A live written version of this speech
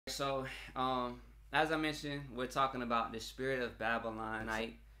So, as I mentioned, we're talking about the spirit of Babylon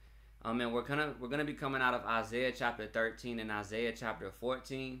tonight. And we're gonna be coming out of Isaiah chapter 13 and Isaiah chapter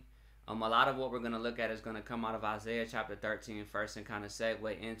 14. A lot of what we're gonna look at is gonna come out of Isaiah chapter 13 first and kind of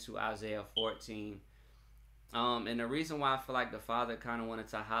segue into Isaiah 14. And the reason why I feel like the Father kind of wanted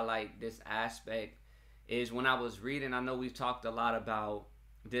to highlight this aspect is when I was reading. I know we've talked a lot about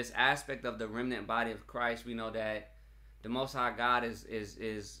this aspect of the remnant body of Christ. We know that the Most High God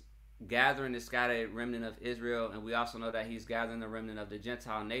is gathering the scattered remnant of Israel, and we also know that He's gathering the remnant of the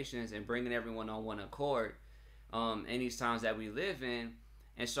Gentile nations and bringing everyone on one accord in these times that we live in.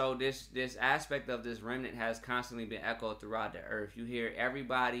 And so this aspect of this remnant has constantly been echoed throughout the earth. You hear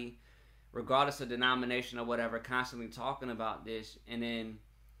everybody, regardless of denomination or whatever, constantly talking about this. And then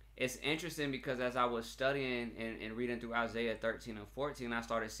it's interesting because as I was studying and reading through Isaiah 13 and 14, I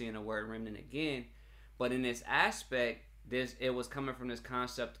started seeing the word remnant again. But in this aspect, it was coming from this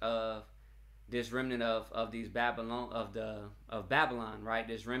concept of this remnant of these of Babylon, right?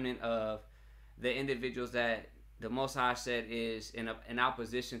 This remnant of the individuals that the Most High said is in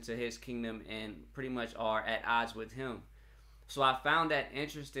opposition to His kingdom and pretty much are at odds with Him. So I found that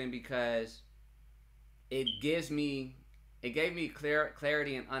interesting because it gave me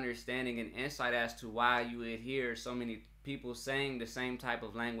clarity and understanding and insight as to why you would hear so many people saying the same type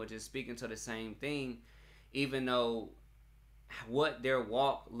of language and speaking to the same thing, even though what their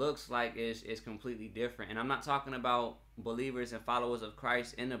walk looks like is completely different. And I'm not talking about believers and followers of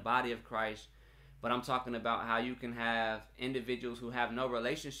Christ in the body of Christ, but I'm talking about how you can have individuals who have no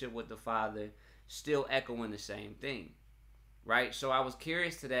relationship with the Father still echoing the same thing, right? So I was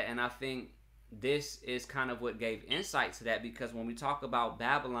curious to that, and I think this is kind of what gave insight to that, because when we talk about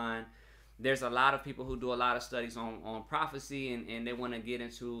Babylon, there's a lot of people who do a lot of studies on prophecy, and they want to get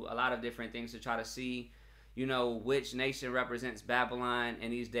into a lot of different things to try to see, which nation represents Babylon in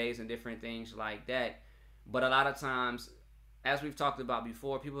these days and different things like that. But a lot of times, as we've talked about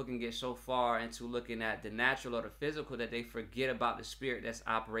before, people can get so far into looking at the natural or the physical that they forget about the spirit that's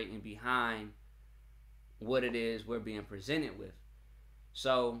operating behind what it is we're being presented with.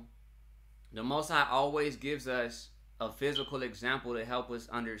 So the Most High always gives us a physical example to help us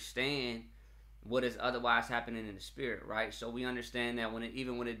understand what is otherwise happening in the spirit, right? So we understand that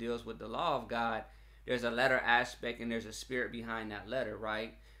even when it deals with the law of God, there's a letter aspect and there's a spirit behind that letter,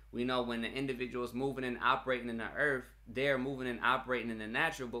 right? We know when the individual is moving and operating in the earth, they're moving and operating in the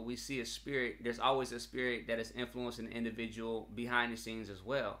natural, but we see a spirit. There's always a spirit that is influencing the individual behind the scenes as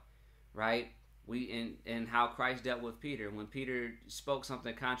well, right? And how Christ dealt with Peter. When Peter spoke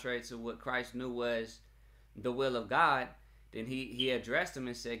something contrary to what Christ knew was the will of God, then he addressed him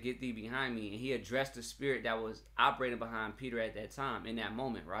and said, "Get thee behind me." And he addressed the spirit that was operating behind Peter at that time, in that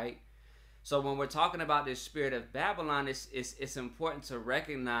moment, right? So when we're talking about this spirit of Babylon, it's important to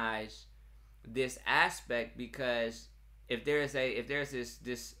recognize this aspect, because if there's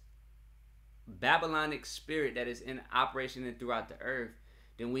this Babylonic spirit that is in operation and throughout the earth,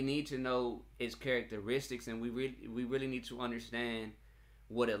 then we need to know its characteristics, and we really need to understand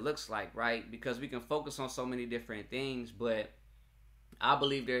what it looks like, right? Because we can focus on so many different things, but I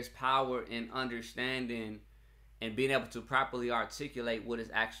believe there's power in understanding and being able to properly articulate what is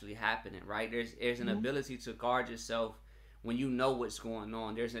actually happening, right? There's an ability to guard yourself when you know what's going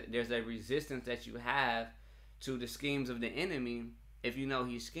on. There's a resistance that you have to the schemes of the enemy if you know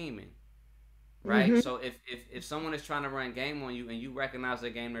he's scheming, right? Mm-hmm. So if someone is trying to run game on you and you recognize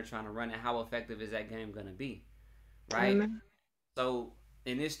the game they're trying to run, and how effective is that game going to be, right? Amen. So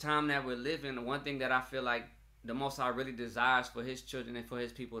in this time that we're living, one thing that I feel like the Most High really desires for His children and for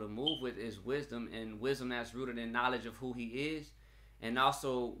His people to move with is wisdom, and wisdom that's rooted in knowledge of who He is, and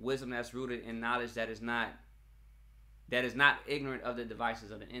also wisdom that's rooted in knowledge that is not ignorant of the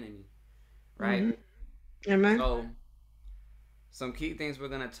devices of the enemy, right? Mm-hmm. Amen. So some key things we're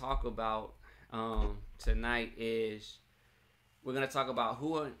gonna talk about tonight is we're gonna talk about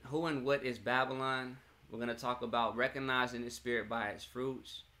who and what is Babylon. We're gonna talk about recognizing the spirit by its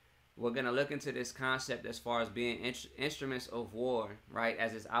fruits. We're going to look into this concept as far as being instruments of war, right,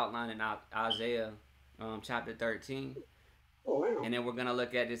 as it's outlined in Isaiah chapter 13. Oh, wow. And then we're going to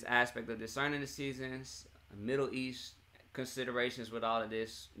look at this aspect of discerning the seasons, Middle East considerations with all of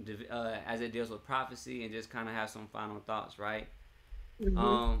this as it deals with prophecy, and just kind of have some final thoughts, right?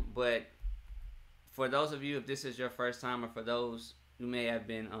 Mm-hmm. But for those of you, if this is your first time, or for those who may have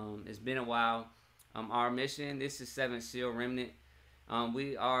been, it's been a while, our mission, this is Seven Seal Remnant.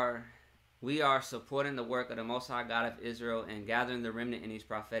 We are supporting the work of the Most High God of Israel and gathering the remnant in these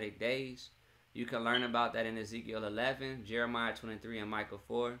prophetic days. You can learn about that in Ezekiel 11, Jeremiah 23, and Micah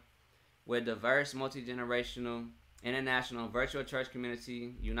 4. We're diverse, multi-generational, international virtual church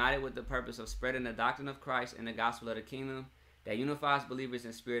community united with the purpose of spreading the doctrine of Christ and the gospel of the kingdom that unifies believers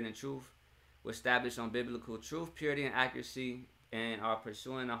in spirit and truth. We're established on biblical truth, purity, and accuracy, and are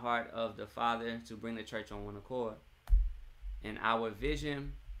pursuing the heart of the Father to bring the church on one accord. And our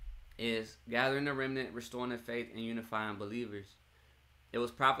vision is gathering the remnant, restoring the faith, and unifying believers. It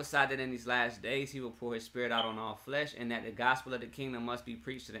was prophesied that in these last days he will pour his spirit out on all flesh, and that the gospel of the kingdom must be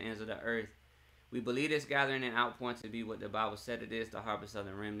preached to the ends of the earth. We believe this gathering and outpouring to be what the Bible said it is, the harvest of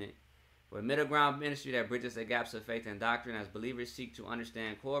the remnant. We're a middle ground ministry that bridges the gaps of faith and doctrine as believers seek to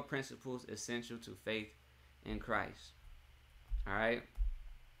understand core principles essential to faith in Christ. All right.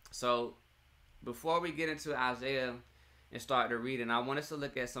 So before we get into Isaiah and start to read, and I want us to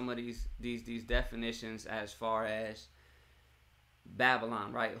look at some of these definitions as far as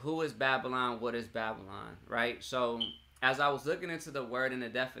Babylon, right? Who is Babylon? What is Babylon, right? So as I was looking into the word and the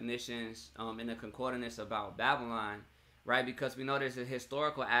definitions in the concordance about Babylon, right, because we know there's a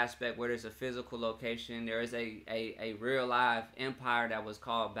historical aspect where there's a physical location. There is a real live empire that was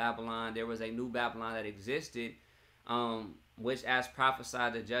called Babylon. There was a new Babylon that existed, which as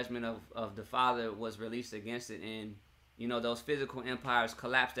prophesied, the judgment of the Father was released against it. And, you know, those physical empires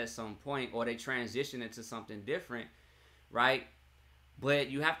collapsed at some point, or they transitioned into something different, right?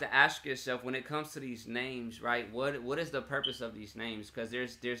 But you have to ask yourself, when it comes to these names, right, what is the purpose of these names? Because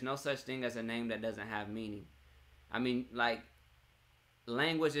there's no such thing as a name that doesn't have meaning. I mean, like,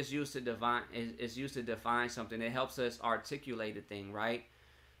 language is used to define something. It helps us articulate a thing, right?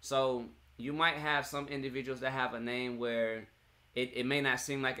 So you might have some individuals that have a name where it may not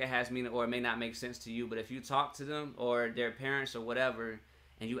seem like it has meaning, or it may not make sense to you. But if you talk to them or their parents or whatever,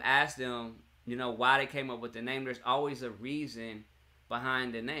 and you ask them, you know, why they came up with the name, there's always a reason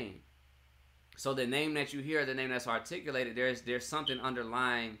behind the name. So the name that you hear, the name that's articulated, there's something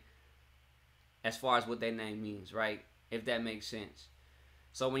underlying as far as what their name means, right? If that makes sense.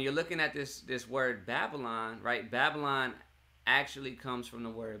 So when you're looking at this word Babylon, right? Babylon actually comes from the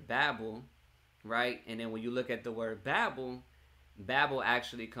word Babel, right? And then when you look at the word Babel, Babel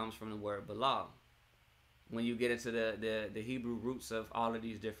actually comes from the word Balal. When you get into the Hebrew roots of all of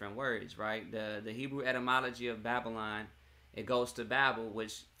these different words, right? The Hebrew etymology of Babylon, it goes to Babel,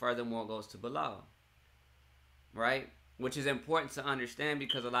 which furthermore goes to Balal, right? Which is important to understand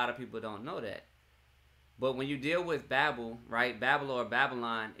because a lot of people don't know that. But when you deal with Babel, right, Babel or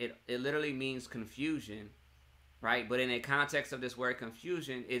Babylon, it literally means confusion, right? But in a context of this word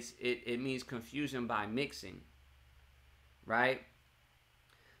confusion, it means confusion by mixing, right?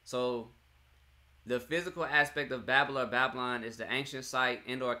 So the physical aspect of Babel or Babylon is the ancient site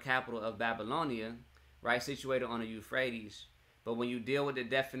and or capital of Babylonia, right, situated on the Euphrates. But when you deal with the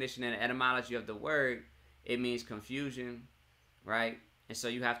definition and the etymology of the word, it means confusion, right? And so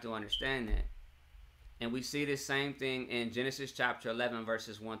you have to understand that. And we see this same thing in Genesis chapter 11,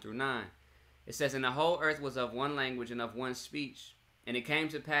 verses 1 through 9. It says, "And the whole earth was of one language and of one speech. And it came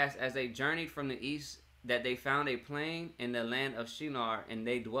to pass, as they journeyed from the east, that they found a plain in the land of Shinar, and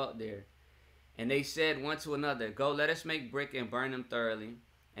they dwelt there. And they said one to another, Go, let us make brick and burn them thoroughly.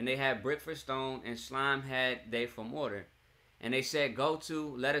 And they had brick for stone, and slime had they for mortar. And they said, Go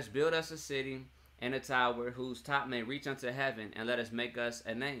to, let us build us a city and a tower, whose top may reach unto heaven, and let us make us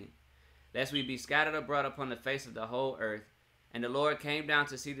a name, lest we be scattered abroad upon the face of the whole earth. And the Lord came down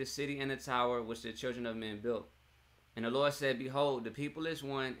to see the city and the tower which the children of men built. And the Lord said, Behold, the people is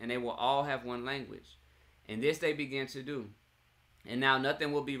one, and they will all have one language. And this they began to do. And now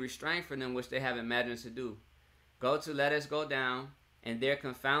nothing will be restrained from them which they have imagined to do. Go to, let us go down, and there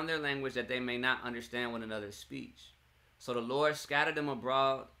confound their language, that they may not understand one another's speech. So the Lord scattered them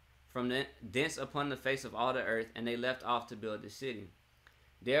abroad from thence upon the face of all the earth, and they left off to build the city.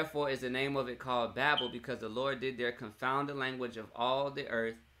 Therefore is the name of it called Babel, because the Lord did there confound the language of all the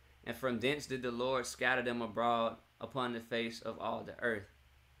earth, and from thence did the Lord scatter them abroad upon the face of all the earth."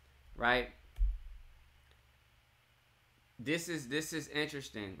 Right? This is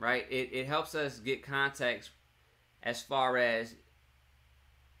interesting, right? It helps us get context as far as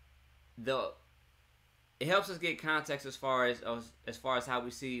how we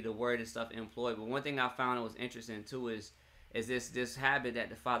see the word and stuff employed. But one thing I found that was interesting too is this habit that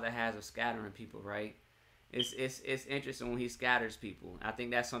the Father has of scattering people, right? It's interesting when he scatters people. I think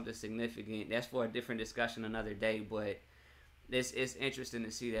that's something significant. That's for a different discussion another day, but it's interesting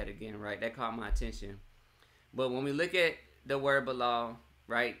to see that again, right? That caught my attention. But when we look at the word Balal,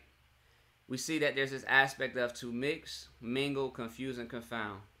 right, we see that there's this aspect of to mix, mingle, confuse, and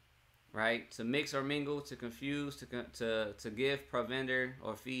confound, right? To mix or mingle, to confuse, to give provender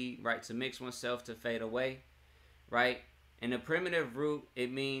or feed, right? To mix oneself, to fade away, right? In the primitive root,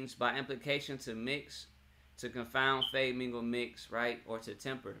 it means by implication to mix, to confound, fade, mingle, mix, right, or to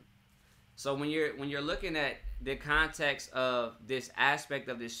temper. So when you're looking at the context of this aspect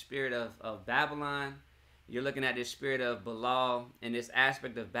of this spirit of Babylon, you're looking at this spirit of Belial and this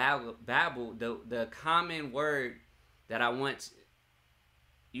aspect of Babel. The common word that I want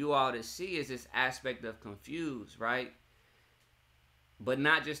you all to see is this aspect of confused, right? But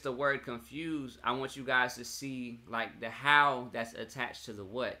not just the word confused. I want you guys to see like the how that's attached to the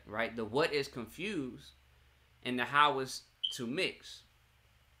what, right? The what is confused and the how is to mix,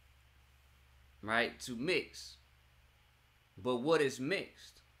 right? To mix. But what is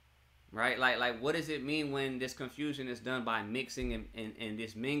mixed, right? Like what does it mean when this confusion is done by mixing and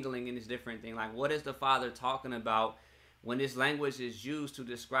this mingling and this different thing? Like what is the Father talking about when this language is used to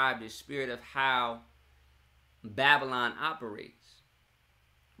describe the spirit of how Babylon operates,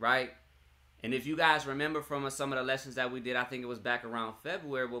 right? And if you guys remember from some of the lessons that we did, I think it was back around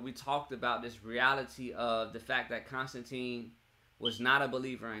February, where we talked about this reality of the fact that Constantine was not a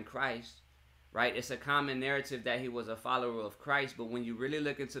believer in Christ, right? It's a common narrative that he was a follower of Christ, but when you really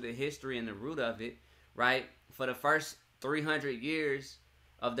look into the history and the root of it, right, for the first 300 years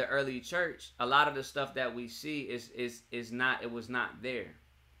of the early church, a lot of the stuff that we see is not, it was not there,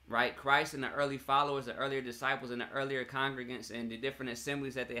 right? Christ and the early followers, the earlier disciples and the earlier congregants and the different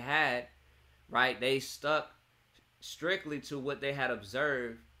assemblies that they had, right, they stuck strictly to what they had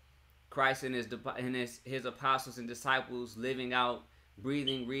observed Christ and his apostles and disciples living out,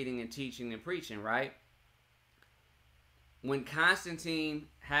 breathing, reading, and teaching and preaching, right? When Constantine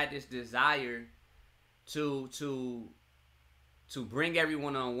had this desire to bring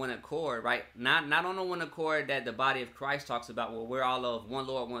everyone on one accord, right? Not on the one accord that the body of Christ talks about, where we're all of one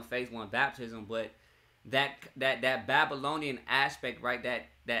Lord, one faith, one baptism, but that Babylonian aspect, right? That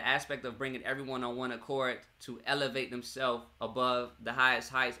aspect of bringing everyone on one accord to elevate themselves above the highest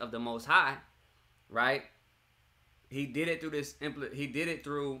heights of the Most High, right? He did it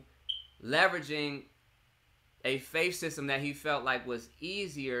through leveraging a faith system that he felt like was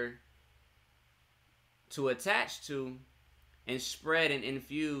easier to attach to and spread and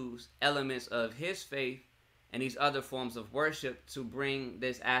infuse elements of his faith and these other forms of worship to bring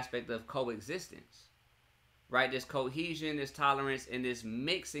this aspect of coexistence, right? This cohesion, this tolerance, and this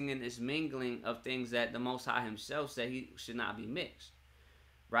mixing and this mingling of things that the Most High himself said he should not be mixed,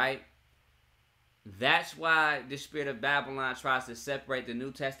 right? That's why the spirit of Babylon tries to separate the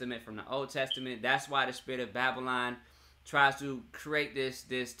New Testament from the Old Testament. That's why the spirit of Babylon tries to create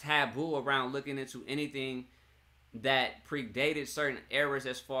this taboo around looking into anything that predated certain eras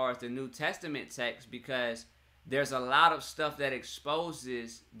as far as the New Testament text, because there's a lot of stuff that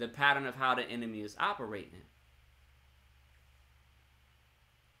exposes the pattern of how the enemy is operating.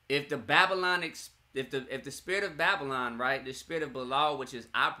 If the spirit of Babylon, right, the spirit of Belial, which is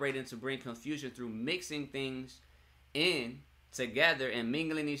operating to bring confusion through mixing things in together and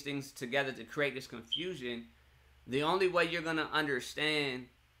mingling these things together to create this confusion, the only way you're going to understand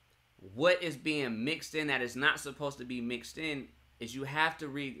what is being mixed in that is not supposed to be mixed in is you have to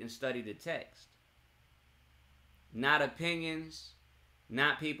read and study the text. Not opinions,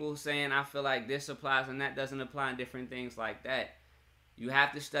 not people saying, I feel like this applies and that doesn't apply, and different things like that. You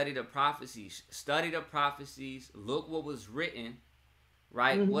have to study the prophecies. Study the prophecies. Look what was written,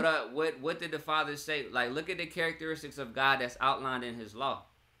 right? Mm-hmm. What did the Father say? Like, look at the characteristics of God that's outlined in his law,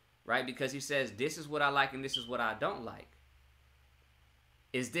 right? Because he says, this is what I like and this is what I don't like.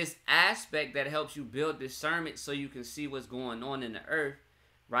 Is this aspect that helps you build discernment so you can see what's going on in the earth,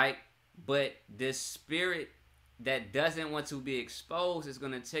 right? But this spirit that doesn't want to be exposed is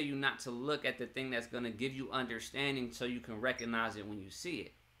going to tell you not to look at the thing that's going to give you understanding so you can recognize it when you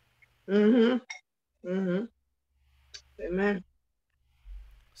see it. Amen.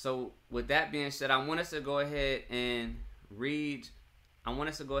 So with that being said, I want us to go ahead and read. I want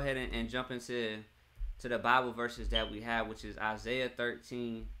us to go ahead and jump into the Bible verses that we have, which is Isaiah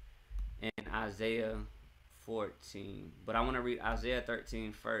 13 and Isaiah 14. But I want to read Isaiah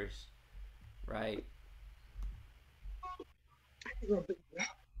 13 first, right?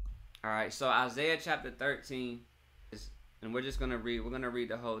 All right, so Isaiah chapter 13 and we're just gonna read. We're gonna read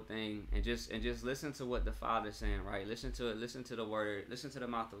the whole thing and just listen to what the Father's saying, right? Listen to it. Listen to the word. Listen to the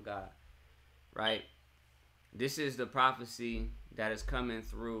mouth of God, right? This is the prophecy that is coming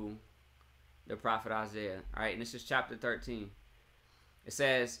through the prophet Isaiah. All right, and this is chapter 13. It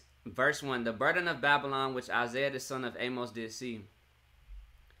says, verse 1: The burden of Babylon, which Isaiah the son of Amos did see.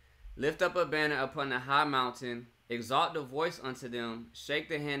 Lift up a banner upon the high mountain. Exalt the voice unto them, shake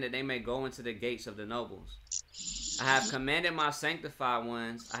the hand that they may go into the gates of the nobles. I have commanded my sanctified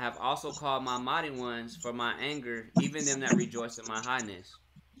ones, I have also called my mighty ones for my anger, even them that rejoice in my highness.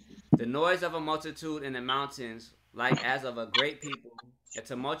 The noise of a multitude in the mountains, like as of a great people, a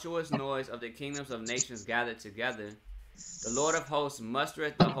tumultuous noise of the kingdoms of nations gathered together. The Lord of hosts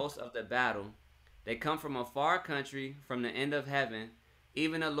mustereth the host of the battle. They come from a far country, from the end of heaven,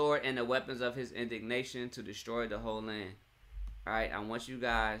 even the Lord and the weapons of his indignation to destroy the whole land. All right, I want you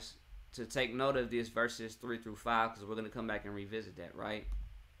guys to take note of these verses 3 through 5 because we're going to come back and revisit that, right?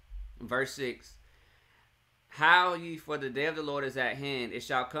 Verse 6. How ye, for the day of the Lord is at hand, it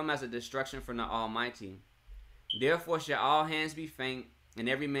shall come as a destruction from the Almighty. Therefore shall all hands be faint, and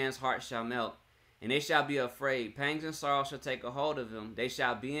every man's heart shall melt. And they shall be afraid. Pangs and sorrow shall take a hold of them. They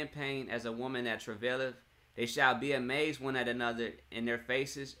shall be in pain as a woman that travaileth. They shall be amazed one at another, and their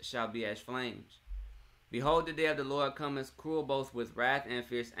faces shall be as flames. Behold, the day of the Lord cometh cruel both with wrath and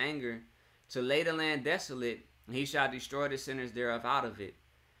fierce anger, to lay the land desolate, and he shall destroy the sinners thereof out of it.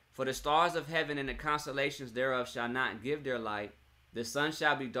 For the stars of heaven and the constellations thereof shall not give their light. The sun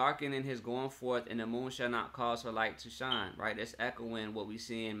shall be darkened in his going forth, and the moon shall not cause her light to shine. Right? That's echoing what we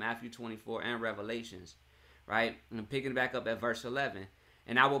see in Matthew 24 and Revelations. Right? And picking back up at verse 11.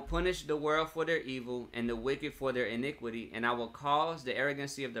 And I will punish the world for their evil, and the wicked for their iniquity, and I will cause the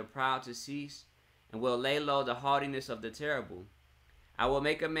arrogancy of the proud to cease, and will lay low the haughtiness of the terrible. I will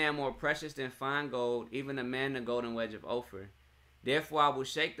make a man more precious than fine gold, even a man the golden wedge of Ophir. Therefore I will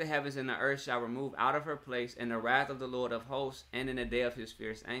shake the heavens, and the earth shall remove out of her place in the wrath of the Lord of hosts, and in the day of his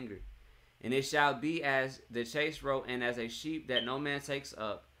fierce anger. And it shall be as the chase rote, and as a sheep that no man takes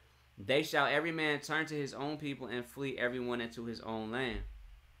up. They shall every man turn to his own people, and flee every one into his own land.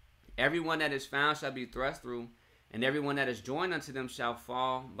 Every one that is found shall be thrust through, and every one that is joined unto them shall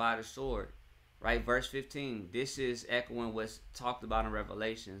fall by the sword. Right, verse 15. This is echoing what's talked about in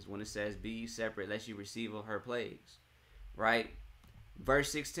Revelations when it says, be ye separate, lest you receive of her plagues. Right?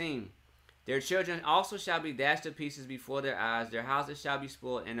 Verse 16. Their children also shall be dashed to pieces before their eyes. Their houses shall be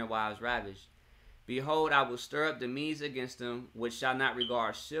spoiled, and their wives ravished. Behold, I will stir up the Medes against them, which shall not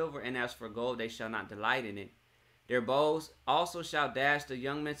regard silver, and as for gold, they shall not delight in it. Their bows also shall dash the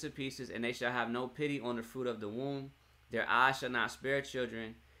young men to pieces, and they shall have no pity on the fruit of the womb. Their eyes shall not spare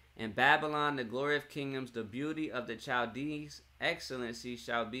children. In Babylon, the glory of kingdoms, the beauty of the Chaldees, excellency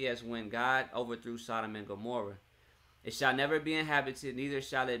shall be as when God overthrew Sodom and Gomorrah. It shall never be inhabited, neither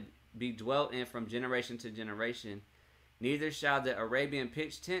shall it be dwelt in from generation to generation. Neither shall the Arabian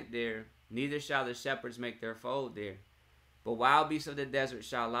pitch tent there, neither shall the shepherds make their fold there. But wild beasts of the desert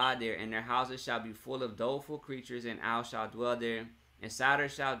shall lie there, and their houses shall be full of doleful creatures, and owls shall dwell there, and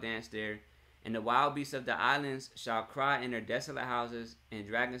satyrs shall dance there. And the wild beasts of the islands shall cry in their desolate houses, and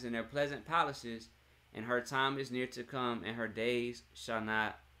dragons in their pleasant palaces. And her time is near to come, and her days shall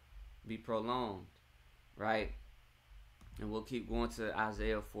not be prolonged. Right? And we'll keep going to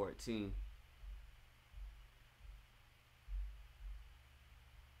Isaiah 14.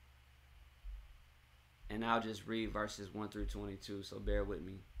 And I'll just read verses 1 through 22, so bear with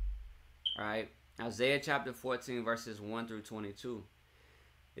me. Alright, Isaiah chapter 14, verses 1 through 22.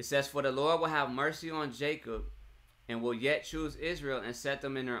 It says, for the Lord will have mercy on Jacob, and will yet choose Israel, and set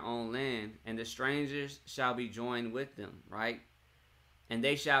them in their own land, and the strangers shall be joined with them. Right? And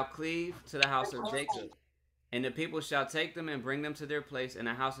they shall cleave to the house of Jacob. And the people shall take them and bring them to their place, and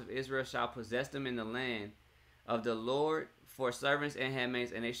the house of Israel shall possess them in the land of the Lord for servants and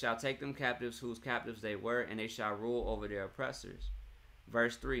handmaids, and they shall take them captives whose captives they were, and they shall rule over their oppressors.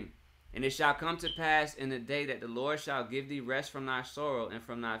 Verse 3. And it shall come to pass in the day that the Lord shall give thee rest from thy sorrow, and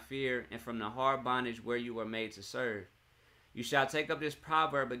from thy fear, and from the hard bondage where you were made to serve. You shall take up this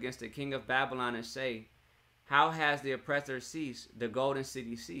proverb against the king of Babylon, and say, how has the oppressor ceased, the golden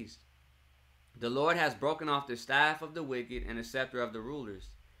city ceased? The Lord has broken off the staff of the wicked, and the scepter of the rulers.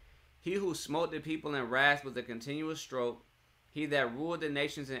 He who smote the people in wrath with a continuous stroke, he that ruled the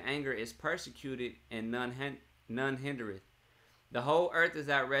nations in anger is persecuted, and none hindereth. The whole earth is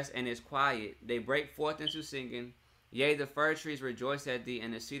at rest and is quiet. They break forth into singing. Yea, the fir trees rejoice at thee,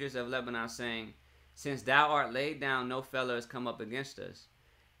 and the cedars of Lebanon, saying, since thou art laid down, no fellow has come up against us.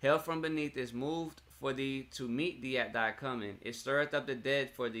 Hell from beneath is moved for thee to meet thee at thy coming. It stirreth up the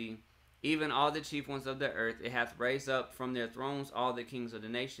dead for thee, even all the chief ones of the earth. It hath raised up from their thrones all the kings of the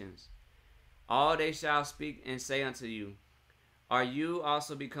nations. All they shall speak and say unto you, are you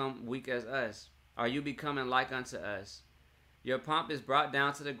also become weak as us? Are you becoming like unto us? Your pomp is brought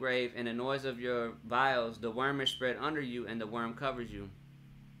down to the grave, and the noise of your vials, the worm is spread under you, and the worm covers you.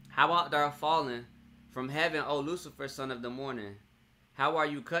 How art thou fallen from heaven, O Lucifer, son of the morning? How are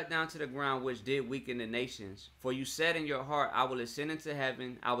you cut down to the ground, which did weaken the nations? For you said in your heart, I will ascend into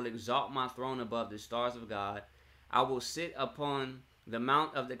heaven, I will exalt my throne above the stars of God. I will sit upon the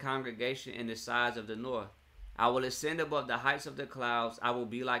mount of the congregation in the sides of the north. I will ascend above the heights of the clouds. I will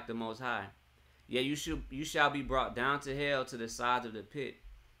be like the Most High. Yet you shall be brought down to hell, to the sides of the pit.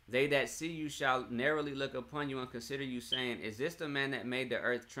 They that see you shall narrowly look upon you and consider you, saying, Is this the man that made the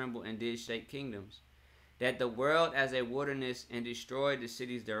earth tremble and did shake kingdoms? That the world as a wilderness and destroyed the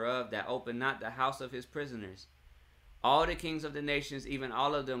cities thereof, that opened not the house of his prisoners. All the kings of the nations, even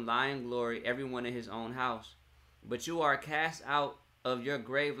all of them, lie in glory, every one in his own house. But you are cast out of your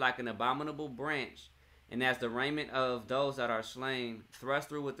grave like an abominable branch, and as the raiment of those that are slain, thrust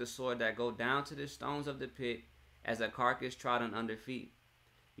through with the sword, that go down to the stones of the pit, as a carcass trodden under feet.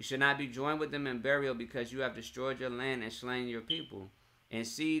 You should not be joined with them in burial, because you have destroyed your land and slain your people, and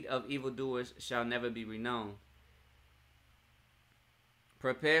seed of evildoers shall never be renowned.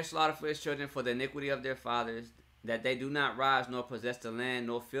 Prepare slaughter for his children for the iniquity of their fathers, that they do not rise nor possess the land,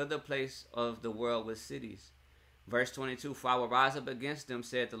 nor fill the place of the world with cities. Verse 22, For I will rise up against them,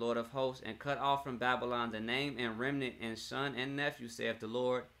 saith the Lord of hosts, and cut off from Babylon the name and remnant and son and nephew, saith the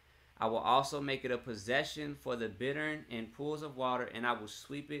Lord. I will also make it a possession for the bittern and pools of water, and I will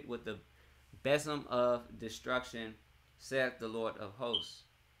sweep it with the besom of destruction, saith the Lord of hosts.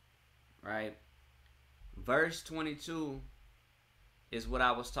 Right? Verse 22 is what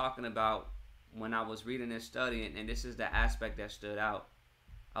I was talking about when I was reading and studying, and this is the aspect that stood out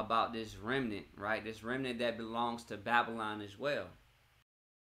about this remnant, right? This remnant that belongs to Babylon as well.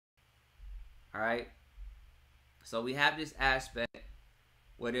 All right? So we have this aspect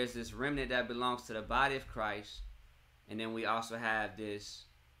where there's this remnant that belongs to the body of Christ, and then we also have this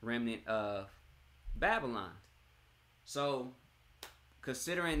remnant of Babylon. So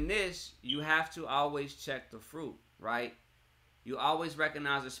considering this, you have to always check the fruit, right? You always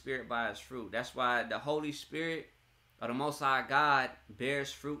recognize the Spirit by its fruit. That's why the Holy Spirit, or the Most High God,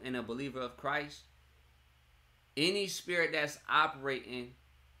 bears fruit in a believer of Christ. Any spirit that's operating,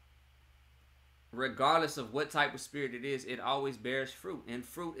 regardless of what type of spirit it is, it always bears fruit. And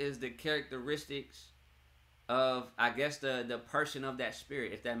fruit is the characteristics of, I guess, the person of that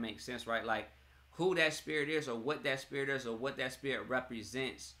spirit, if that makes sense, right? Like who that spirit is, or what that spirit is, or what that spirit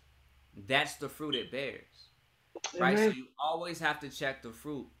represents. That's the fruit it bears. Right? Amen. So you always have to check the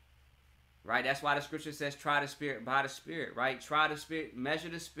fruit. Right? That's why the scripture says, try the spirit by the spirit, right? Try the spirit, measure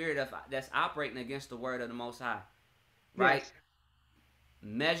the spirit that's operating against the word of the Most High, right? Yes.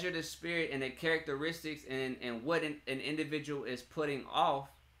 Measure the spirit and the characteristics and what an individual is putting off,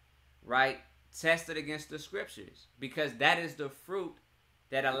 right? Test it against the scriptures, because that is the fruit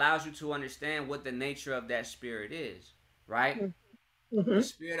that allows you to understand what the nature of that spirit is, right? Mm-hmm. The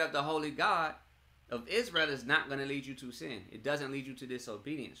spirit of the Holy God of Israel is not going to lead you to sin. It doesn't lead you to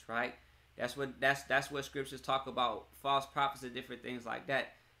disobedience, right? That's what scriptures talk about, false prophets and different things like that.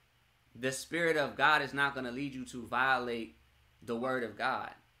 The Spirit of God is not going to lead you to violate the word of God.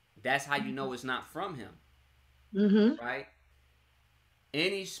 That's how you know it's not from him. Mm-hmm. Right?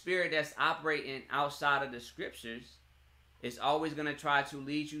 Any spirit that's operating outside of the scriptures is always going to try to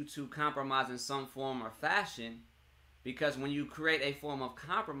lead you to compromise in some form or fashion, because when you create a form of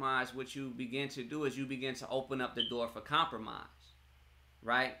compromise, what you begin to do is you begin to open up the door for compromise.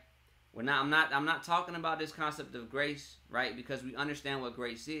 Right? I'm not talking about this concept of grace, right? Because we understand what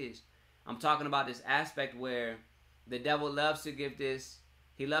grace is. I'm talking about this aspect where the devil loves to give this,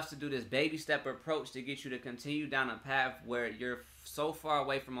 he loves to do this baby step approach to get you to continue down a path where you're so far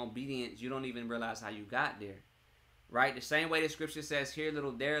away from obedience, you don't even realize how you got there. Right? The same way the scripture says, here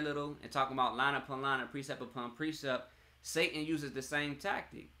little, there little, and talking about line upon line and precept upon precept, Satan uses the same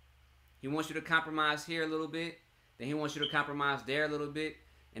tactic. He wants you to compromise here a little bit, then he wants you to compromise there a little bit.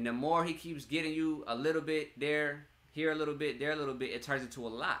 And the more he keeps getting you a little bit there, here a little bit, there a little bit, it turns into a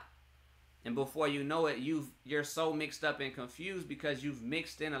lot. And before you know it, you're so mixed up and confused because you've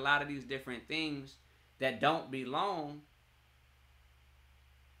mixed in a lot of these different things that don't belong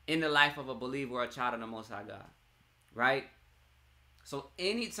in the life of a believer or a child of the Most High God. Right? So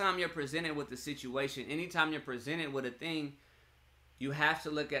anytime you're presented with a situation, anytime you're presented with a thing, you have to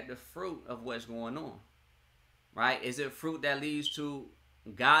look at the fruit of what's going on. Right? Is it fruit that leads to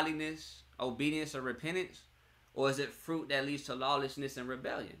godliness, obedience, or repentance? Or is it fruit that leads to lawlessness and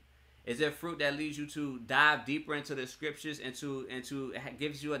rebellion? Is it fruit that leads you to dive deeper into the scriptures and to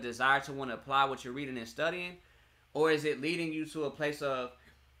gives you a desire to want to apply what you're reading and studying? Or is it leading you to a place of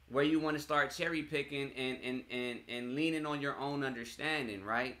where you want to start cherry picking and leaning on your own understanding,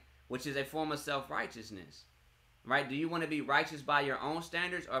 right? Which is a form of self-righteousness, right? Do you want to be righteous by your own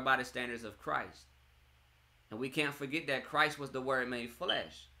standards or by the standards of Christ? And we can't forget that Christ was the Word made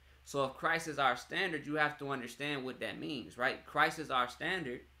flesh. So if Christ is our standard, you have to understand what that means, right? Christ is our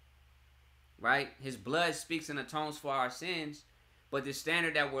standard, right? His blood speaks and atones for our sins. But the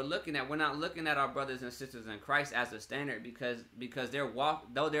standard that we're looking at, we're not looking at our brothers and sisters in Christ as a standard because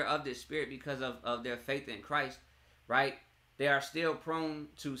though they're of this spirit because of their faith in Christ, right? They are still prone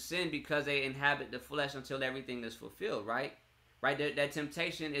to sin because they inhabit the flesh until everything is fulfilled, right? Right? That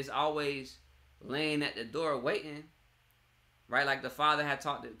temptation is always laying at the door waiting, right? Like the father had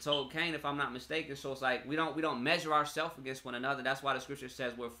told Cain, if I'm not mistaken. So it's like we don't measure ourselves against one another. That's why the scripture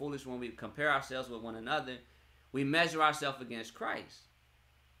says we're foolish when we compare ourselves with one another. We measure ourselves against Christ.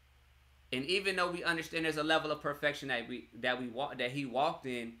 And even though we understand there's a level of perfection that he walked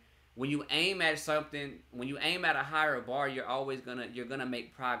in, when you aim at something, when you aim at a higher bar, you're gonna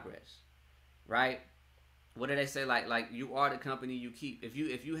make progress, right? What do they say? Like you are the company you keep. If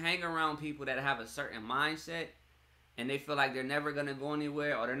you hang around people that have a certain mindset and they feel like they're never gonna go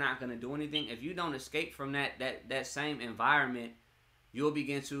anywhere or they're not gonna do anything, if you don't escape from that same environment, you'll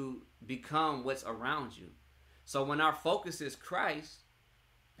begin to become what's around you. So when our focus is Christ,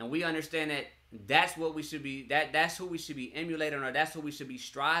 and we understand that that's what we should be, that's who we should be emulating, or that's who we should be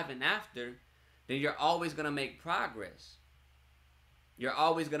striving after, then you're always gonna make progress. You're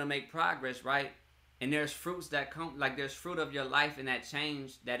always gonna make progress, right? And there's fruits that come, like there's fruit of your life and that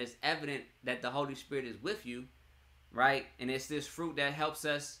change that is evident that the Holy Spirit is with you, right? And it's this fruit that helps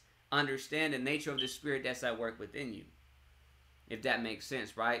us understand the nature of the Spirit that's at work within you, if that makes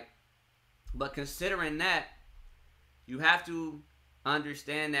sense, right? But considering that, you have to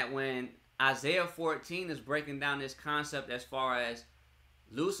understand that when Isaiah 14 is breaking down this concept as far as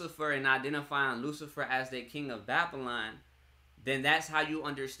Lucifer and identifying Lucifer as the king of Babylon, then that's how you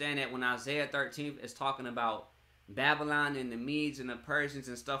understand that when Isaiah 13 is talking about Babylon and the Medes and the Persians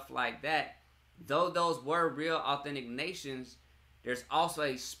and stuff like that, though those were real authentic nations, there's also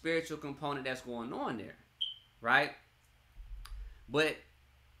a spiritual component that's going on there, right? But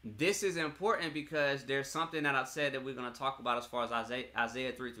this is important because there's something that I said that we're going to talk about as far as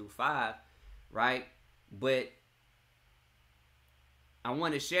Isaiah 3 through 5, right? But I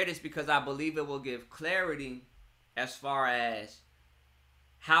want to share this because I believe it will give clarity as far as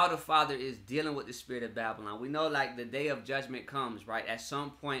how the Father is dealing with the spirit of Babylon. We know like the day of judgment comes, right? At some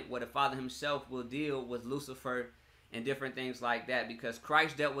point where the Father himself will deal with Lucifer and different things like that, because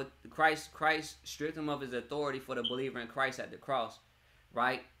Christ stripped him of his authority for the believer in Christ at the cross,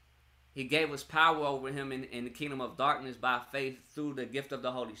 right? He gave us power over him in the kingdom of darkness by faith through the gift of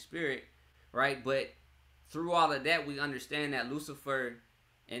the Holy Spirit, right? But through all of that, we understand that Lucifer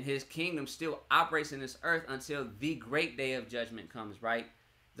and his kingdom still operates in this earth until the great day of judgment comes, right?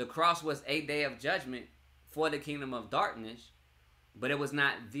 The cross was a day of judgment for the kingdom of darkness, but it was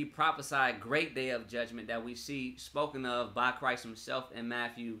not the prophesied great day of judgment that we see spoken of by Christ himself in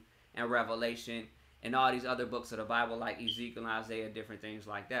Matthew and Revelation and all these other books of the Bible like Ezekiel and Isaiah, different things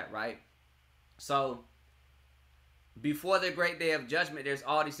like that, right? So before the great day of judgment, there's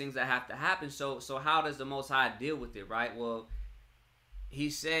all these things that have to happen. So how does the Most High deal with it, right? Well, he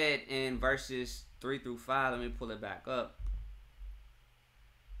said in verses 3 through 5, let me pull it back up.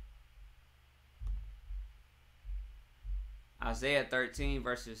 Isaiah 13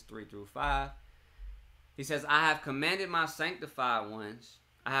 verses 3 through 5. He says, I have commanded my sanctified ones.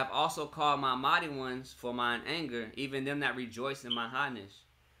 I have also called my mighty ones for mine anger, even them that rejoice in my highness.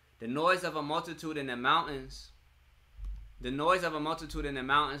 The noise of a multitude in the mountains,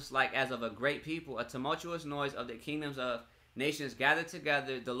 like as of a great people, a tumultuous noise of the kingdoms of nations gathered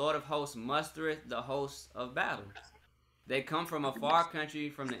together. The Lord of hosts mustereth the hosts of battle. They come from a far country,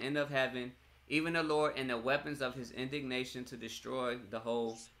 from the end of heaven, even the Lord, and the weapons of his indignation to destroy the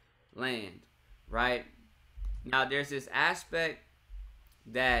whole land. Right? Now, there's this aspect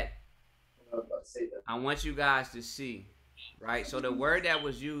that I want you guys to see. Right? So the word that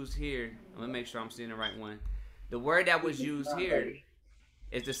was used here, let me make sure I'm seeing the right one. The word that was used here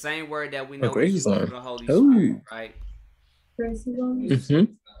is the same word that we know is used for the Holy Spirit. Right?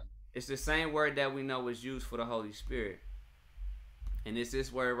 It's the same word that we know is used for the Holy Spirit. And it's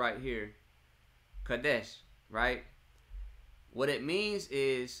this word right here. Kadesh, right? What it means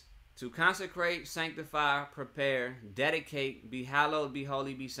is to consecrate, sanctify, prepare, dedicate, be hallowed, be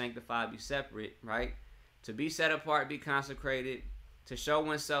holy, be sanctified, be separate, right? To be set apart, be consecrated, to show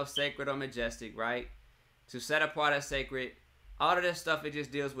oneself sacred or majestic, right? To set apart as sacred. All of this stuff, it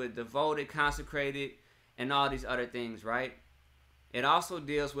just deals with devoted, consecrated, and all these other things, right? It also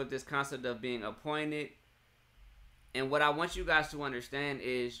deals with this concept of being appointed. And what I want you guys to understand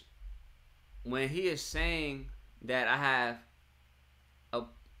is when he is saying that I have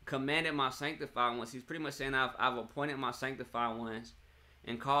commanded my sanctified ones, he's pretty much saying I've appointed my sanctified ones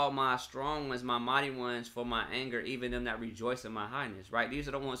and called my strong ones, my mighty ones for my anger, even them that rejoice in my highness, right? These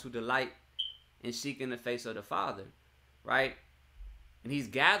are the ones who delight in seeking the face of the Father, right? And he's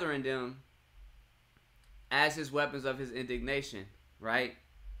gathering them as his weapons of his indignation, right?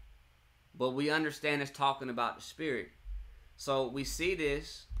 But we understand it's talking about the Spirit. So we see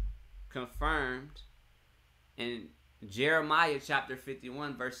this confirmed in Jeremiah chapter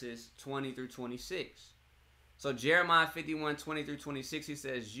 51, verses 20 through 26. So Jeremiah 51, 20 through 26, he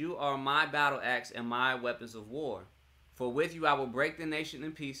says, "You are my battle axe and my weapons of war. For with you I will break the nation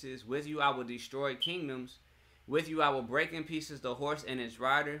in pieces. With you I will destroy kingdoms. With you I will break in pieces the horse and its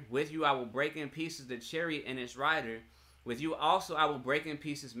rider. With you I will break in pieces the chariot and its rider. With you also I will break in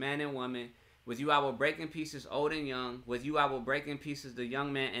pieces man and woman. With you I will break in pieces old and young. With you I will break in pieces the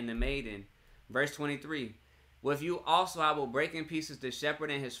young man and the maiden." Verse 23. "With you also I will break in pieces the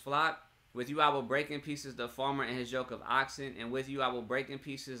shepherd and his flock. With you I will break in pieces the farmer and his yoke of oxen. And with you I will break in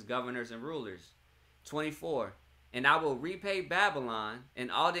pieces governors and rulers." 24. "And I will repay Babylon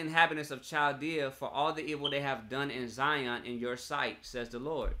and all the inhabitants of Chaldea for all the evil they have done in Zion in your sight, says the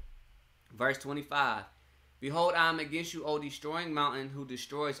Lord." Verse 25. "Behold, I am against you, O destroying mountain, who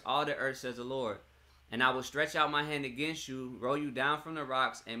destroys all the earth, says the Lord. And I will stretch out my hand against you, roll you down from the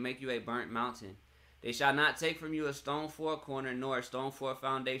rocks, and make you a burnt mountain. They shall not take from you a stone for a corner, nor a stone for a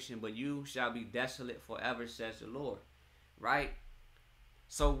foundation, but you shall be desolate forever, says the Lord." Right?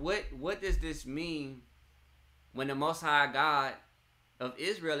 So what does this mean when the Most High God of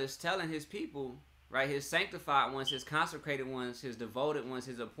Israel is telling his people, right, his sanctified ones, his consecrated ones, his devoted ones,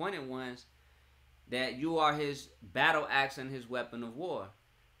 his appointed ones, that you are his battle axe and his weapon of war?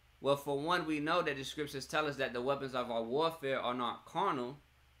 Well, for one, we know that the scriptures tell us that the weapons of our warfare are not carnal,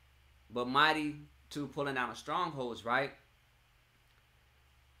 but mighty to pulling down strongholds, right?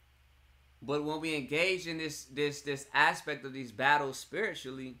 But when we engage in this aspect of these battles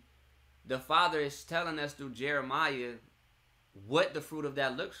spiritually, the Father is telling us through Jeremiah what the fruit of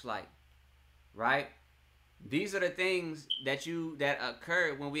that looks like, right? These are the things that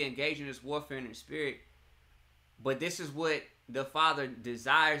occur when we engage in this warfare in the spirit. But this is what the Father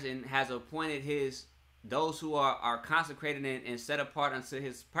desires and has appointed those who are consecrated and set apart unto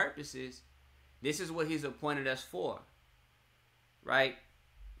his purposes. This is what he's appointed us for, right?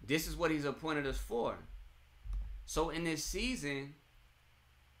 This is what he's appointed us for. So in this season,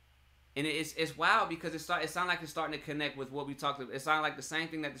 and it's wild because it sounds like it's starting to connect with what we talked about. It sounds like the same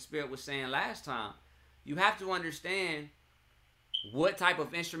thing that the Spirit was saying last time. You have to understand what type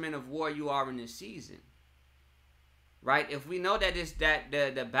of instrument of war you are in this season, right? If we know that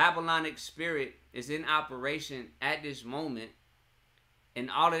the Babylonic spirit is in operation at this moment, and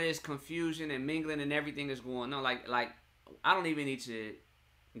all of this confusion and mingling and everything is going on, like I don't even need to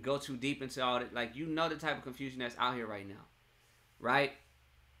go too deep into all that. Like, you know the type of confusion that's out here right now, right?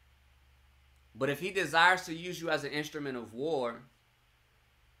 But if he desires to use you as an instrument of war,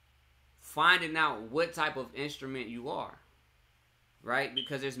 finding out what type of instrument you are, right?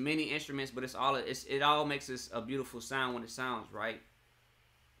 Because there's many instruments, but it all makes this a beautiful sound when it sounds right.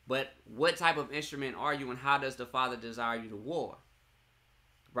 But what type of instrument are you, and how does the Father desire you to war,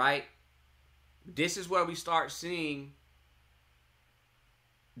 right? This is where we start seeing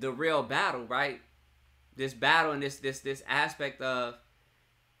the real battle, right? This battle and this aspect of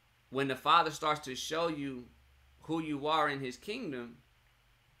when the Father starts to show you who you are in his kingdom,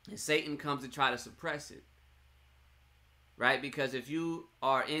 and Satan comes to try to suppress it, right? Because if you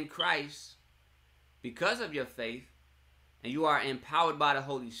are in Christ because of your faith, and you are empowered by the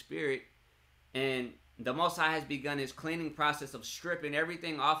Holy Spirit, and the Most High has begun his cleaning process of stripping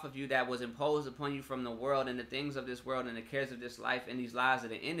everything off of you that was imposed upon you from the world and the things of this world and the cares of this life and these lies of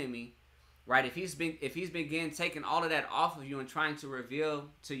the enemy, right? If he's begun taking all of that off of you and trying to reveal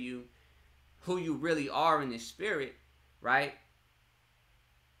to you who you really are in the spirit, right?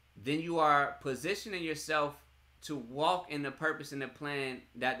 Then you are positioning yourself to walk in the purpose and the plan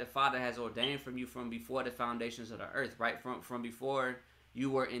that the Father has ordained from you from before the foundations of the earth, right? From before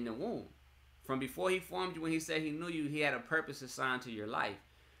you were in the womb. From before he formed you, when he said he knew you, he had a purpose assigned to your life,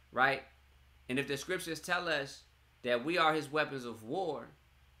 right? And if the scriptures tell us that we are his weapons of war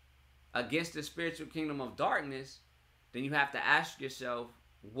against the spiritual kingdom of darkness, then you have to ask yourself,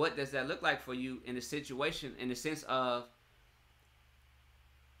 what does that look like for you in the situation, in the sense of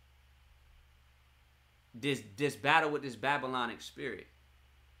this battle with this Babylonic spirit,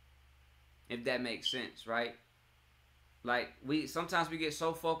 if that makes sense, right? Like, sometimes we get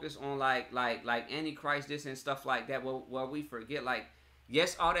so focused on like Antichrist, this and stuff like that, where we forget, like,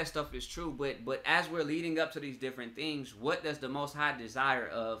 yes, all that stuff is true, but as we're leading up to these different things, what does the Most High desire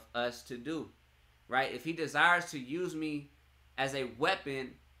of us to do, right? If he desires to use me as a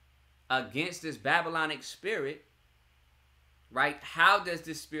weapon against this Babylonic spirit, right? How does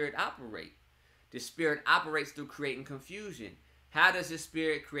this spirit operate? The spirit operates through creating confusion. How does this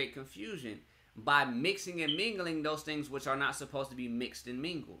spirit create confusion? By mixing and mingling those things which are not supposed to be mixed and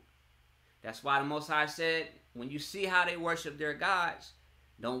mingled. That's why the Most High said, when you see how they worship their gods,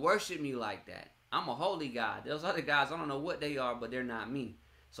 don't worship me like that. I'm a holy God. Those other gods, I don't know what they are, but they're not me.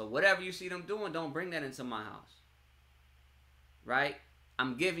 So whatever you see them doing, don't bring that into my house. Right?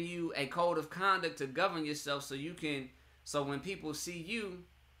 I'm giving you a code of conduct to govern yourself so when people see you,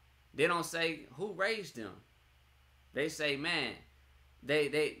 they don't say, who raised them? They say, man,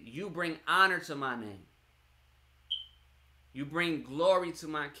 you bring honor to my name. You bring glory to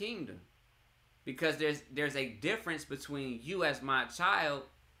my kingdom. Because there's a difference between you as my child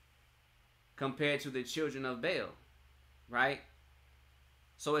compared to the children of Baal, right?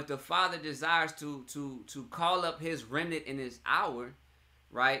 So if the Father desires to call up his remnant in this hour,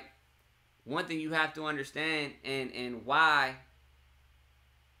 right? One thing you have to understand and why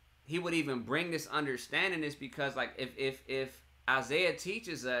he would even bring this understanding is because, like, if Isaiah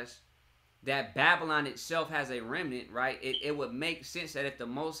teaches us that Babylon itself has a remnant, right? It would make sense that if the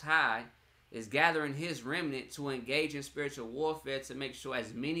Most High is gathering his remnant to engage in spiritual warfare to make sure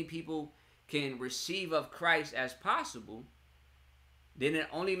as many people can receive of Christ as possible, then it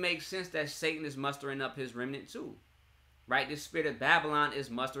only makes sense that Satan is mustering up his remnant too. Right? The spirit of Babylon is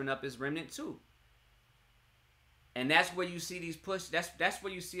mustering up his remnant too. And that's where you see these push. That's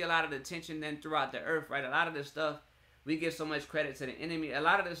where you see a lot of the tension then throughout the earth, right? A lot of this stuff, we give so much credit to the enemy. A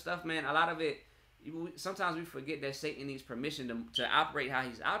lot of this stuff, man, a lot of it, sometimes we forget that Satan needs permission to operate how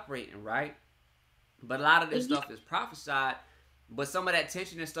he's operating, right? But a lot of this stuff is prophesied. But some of that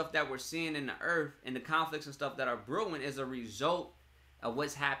tension and stuff that we're seeing in the earth and the conflicts and stuff that are brewing is a result of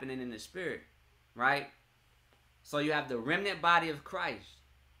what's happening in the spirit, right? So you have the remnant body of Christ,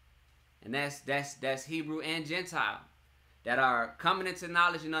 and that's Hebrew and Gentile, that are coming into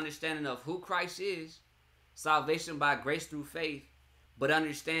knowledge and understanding of who Christ is, salvation by grace through faith, but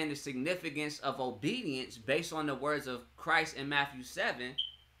understand the significance of obedience based on the words of Christ in Matthew 7,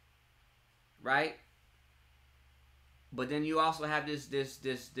 right? But then you also have this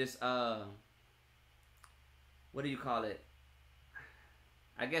what do you call it?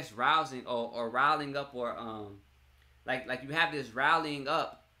 I guess rousing or riling up, or like you have this rallying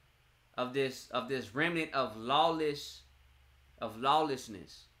up of this remnant of lawlessness.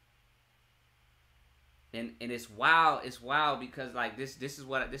 And it's wild because like this is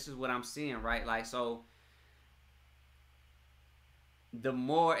what I'm seeing, right? Like, so the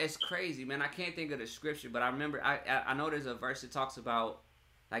more, it's crazy, man. I can't think of the scripture, but I remember I know there's a verse that talks about,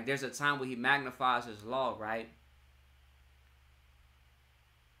 like, there's a time where he magnifies his law, right?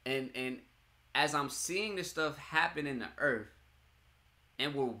 And as I'm seeing this stuff happen in the earth,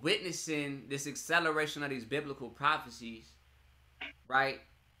 and we're witnessing this acceleration of these biblical prophecies, right?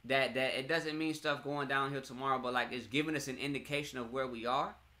 That it doesn't mean stuff going downhill tomorrow, but like it's giving us an indication of where we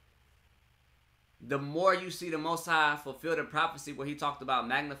are. The more you see the Most High fulfill the prophecy where he talked about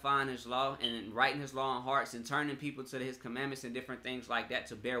magnifying his law and writing his law on hearts and turning people to his commandments and different things like that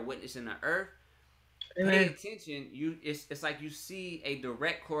to bear witness in the earth. Amen. Pay attention. It's like you see a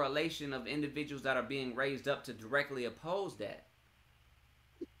direct correlation of individuals that are being raised up to directly oppose that.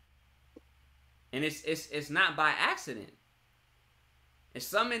 And it's not by accident. And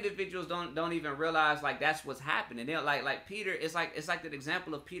some individuals don't even realize like that's what's happening. They're like Peter. It's like the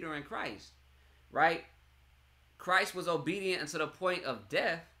example of Peter and Christ, right? Christ was obedient unto the point of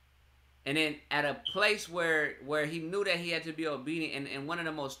death, and then at a place where he knew that he had to be obedient, and one of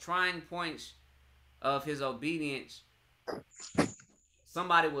the most trying points of his obedience,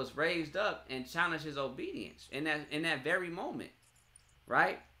 somebody was raised up and challenged his obedience in that very moment,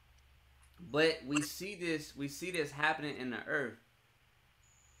 right? But we see this happening in the earth.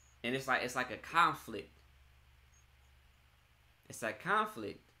 And it's like a conflict. It's a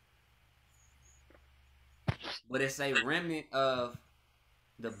conflict. But it's a remnant of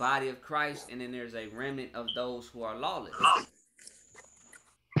the body of Christ, and then there's a remnant of those who are lawless.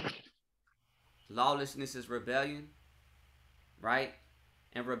 Lawlessness is rebellion, right?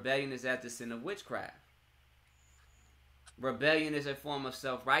 And rebellion is at the sin of witchcraft. Rebellion is a form of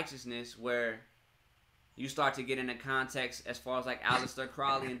self-righteousness where you start to get into context as far as like Aleister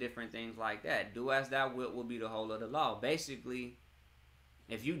Crowley and different things like that. Do as thou wilt will be the whole of the law. Basically,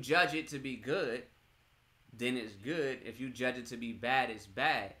 if you judge it to be good, then it's good. If you judge it to be bad, it's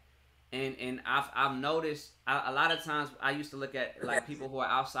bad. And I've noticed a lot of times I used to look at like people who are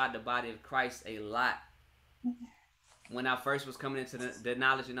outside the body of Christ a lot. When I first was coming into the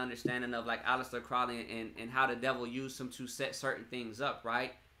knowledge and understanding of like Aleister Crowley and how the devil used him to set certain things up,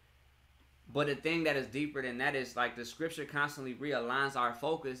 right? But the thing that is deeper than that is like the scripture constantly realigns our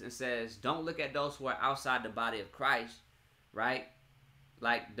focus and says, don't look at those who are outside the body of Christ, right?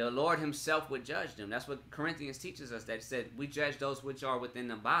 Like the Lord himself would judge them. That's what Corinthians teaches us, that it said we judge those which are within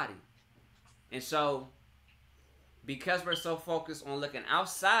the body. And so because we're so focused on looking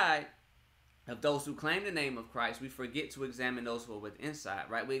outside of those who claim the name of Christ, we forget to examine those who are within inside,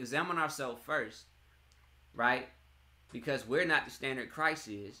 right? We examine ourselves first, right? Because we're not the standard, Christ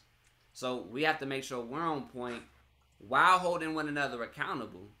is. So we have to make sure we're on point while holding one another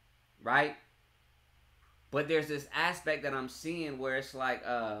accountable, right? But there's this aspect that I'm seeing where it's like,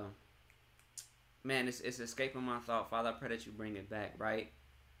 man, it's escaping my thought. Father, I pray that you bring it back, right?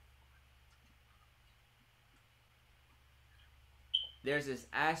 There's this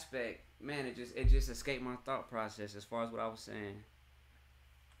aspect, man, it just escaped my thought process as far as what I was saying.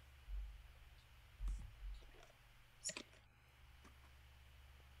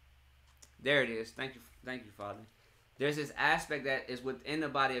 There it is. Thank you, Father. There's this aspect that is within the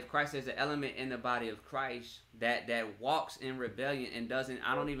body of Christ. There's an element in the body of Christ that walks in rebellion and doesn't.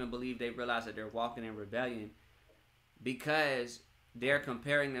 I don't even believe they realize that they're walking in rebellion because they're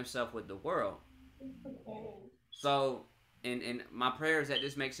comparing themselves with the world. So, and my prayer is that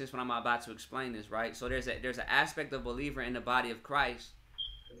this makes sense when I'm about to explain this, right? So there's an aspect of believer in the body of Christ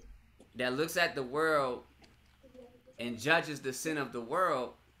that looks at the world and judges the sin of the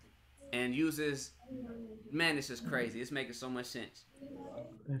world and uses, man, this is crazy. It's making so much sense.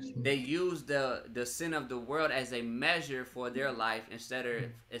 They use the sin of the world as a measure for their life instead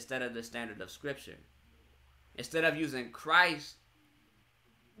of the standard of Scripture. Instead of using Christ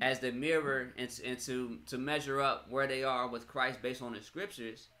as the mirror and to measure up where they are with Christ based on the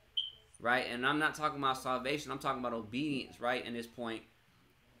Scriptures, right? And I'm not talking about salvation. I'm talking about obedience, right? In this point,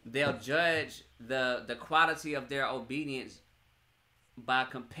 they'll judge the quality of their obedience by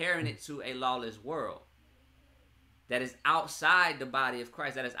comparing it to a lawless world that is outside the body of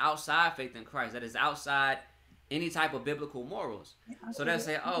Christ, that is outside faith in Christ, that is outside any type of biblical morals. So they'll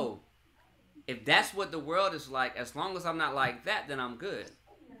say, oh, if that's what the world is like, as long as I'm not like that, then I'm good,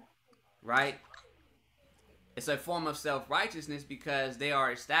 right? It's a form of self-righteousness because they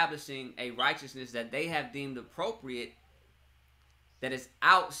are establishing a righteousness that they have deemed appropriate that is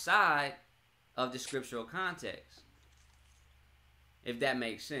outside of the scriptural context, if that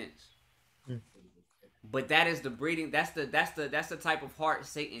makes sense. But that is the breeding. That's the type of heart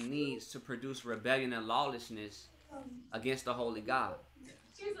Satan needs to produce rebellion and lawlessness against the holy God.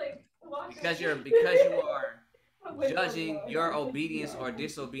 Because you are judging your obedience or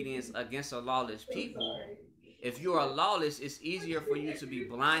disobedience against a lawless people. If you are lawless, it's easier for you to be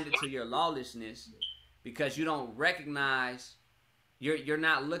blinded to your lawlessness because you don't recognize. You're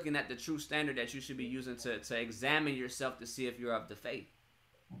not looking at the true standard that you should be using to examine yourself to see if you're of the faith.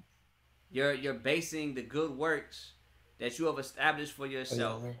 You're basing the good works that you have established for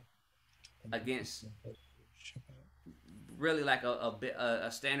yourself against really like a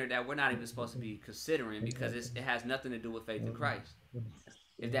standard that we're not even supposed to be considering because it has nothing to do with faith in Christ,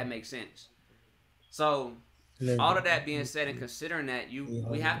 if that makes sense. So all of that being said and considering that,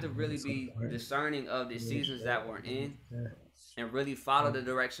 we have to really be discerning of the seasons that we're in and really follow the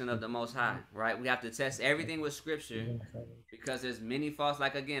direction of the Most High, right? We have to test everything with Scripture because there's many false,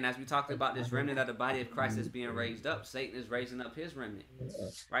 like again, as we talked about this remnant of the body of Christ is being raised up, Satan is raising up his remnant,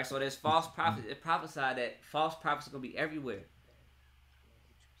 right? So there's false prophets. It prophesied that false prophets are going to be everywhere.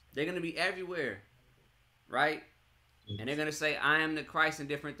 They're going to be everywhere, right? And they're going to say, I am the Christ and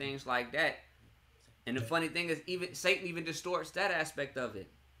different things like that. And the funny thing is, even Satan even distorts that aspect of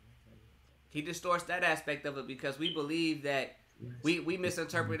it. He distorts that aspect of it because we believe that we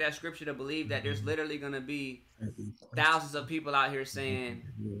misinterpret that scripture to believe that there's literally going to be thousands of people out here saying,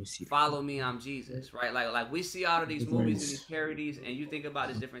 follow me, I'm Jesus, right? Like we see all of these movies and these parodies and you think about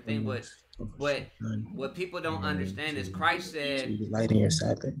this different thing, but what people don't understand is Christ said,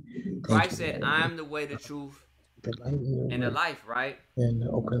 I'm the way, the truth, and the life, right?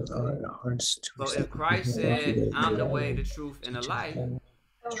 So if Christ said, I'm the way, the truth, and the life,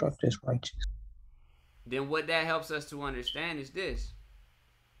 then what that helps us to understand is this.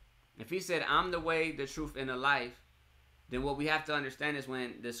 If he said, I'm the way, the truth, and the life, then what we have to understand is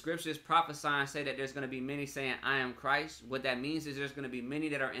when the scriptures prophesy and say that there's going to be many saying, I am Christ, what that means is there's going to be many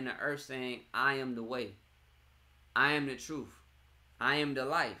that are in the earth saying, I am the way, I am the truth, I am the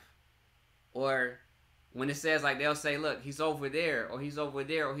life. Or when it says, like, they'll say, look, he's over there, or he's over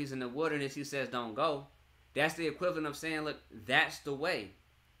there, or he's in the wilderness, he says, don't go. That's the equivalent of saying, look, that's the way.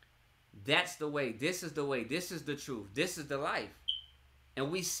 That's the way. This is the way. This is the truth. This is the life. And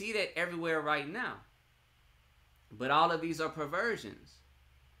we see that everywhere right now. But all of these are perversions,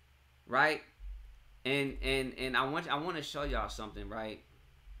 right? And I want to show y'all something, right?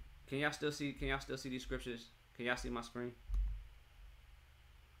 Can y'all still see these scriptures? Can y'all see my screen?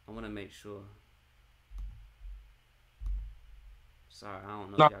 I want to make sure. Sorry, I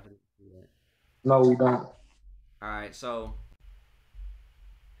don't know No, if y'all can do that. no, we don't. All right, so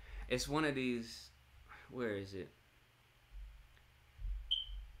it's one of these. Where is it?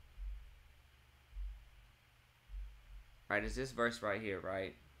 Right, it's this verse right here,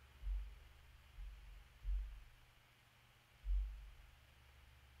 right?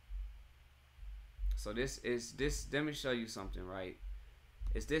 So this is this. Let me show you something, right?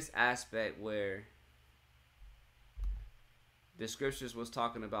 It's this aspect where the scriptures was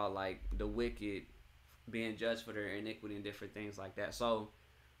talking about like the wicked being judged for their iniquity and different things like that. So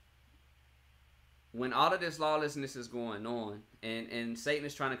when all of this lawlessness is going on and Satan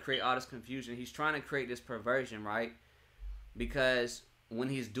is trying to create all this confusion, he's trying to create this perversion, right? Because when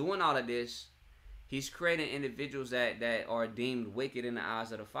he's doing all of this, he's creating individuals that are deemed wicked in the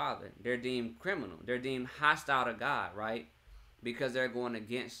eyes of the Father. They're deemed criminal. They're deemed hostile to God, right? Because they're going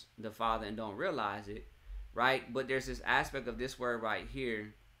against the Father and don't realize it, right? But there's this aspect of this word right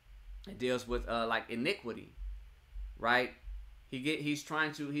here. It deals with like iniquity, right? He's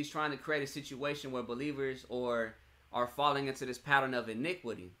trying to create a situation where believers are falling into this pattern of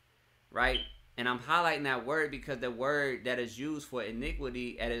iniquity, right? And I'm highlighting that word because the word that is used for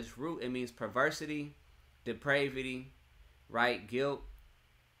iniquity at its root, it means perversity, depravity, right? Guilt,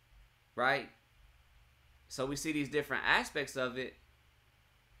 right? So we see these different aspects of it,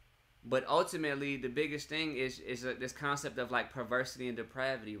 but ultimately the biggest thing is this concept of like perversity and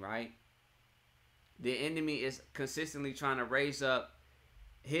depravity, right? The enemy is consistently trying to raise up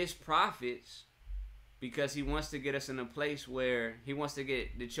his prophets because he wants to get us in a place where he wants to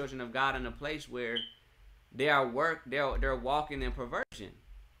get the children of God in a place where they're walking in perversion,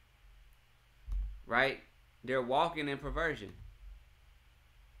 right? They're walking in perversion.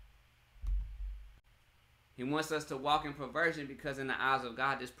 He wants us to walk in perversion because in the eyes of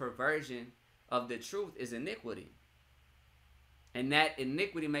God, this perversion of the truth is iniquity. And that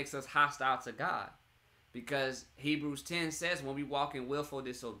iniquity makes us hostile to God. Because Hebrews 10 says when we walk in willful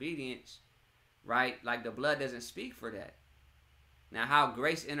disobedience, right, like the blood doesn't speak for that. Now, how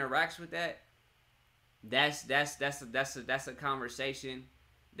grace interacts with that, that's a conversation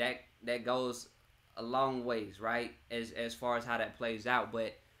that goes a long ways, right, as far as how that plays out.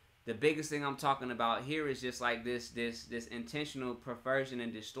 But the biggest thing I'm talking about here is just like this intentional perversion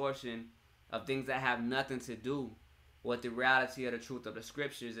and distortion of things that have nothing to do with the reality of the truth of the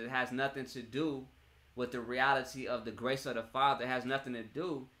scriptures. It has nothing to do with the reality of the grace of the Father. It has nothing to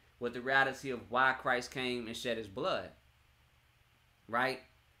do with the reality of why Christ came and shed his blood, right?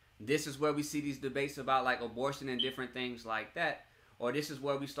 This is where we see these debates about like abortion and different things like that, or this is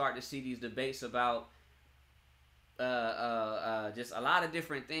where we start to see these debates about just a lot of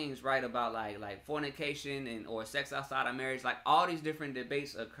different things, right? About like fornication and or sex outside of marriage. Like all these different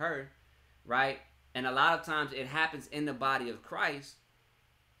debates occur, right? And a lot of times it happens in the body of Christ.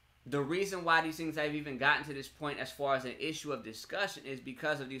 The reason why these things have even gotten to this point as far as an issue of discussion is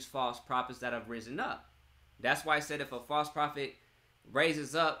because of these false prophets that have risen up. That's why I said if a false prophet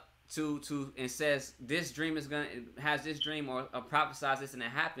raises up to and says this dream has this dream or prophesies this and it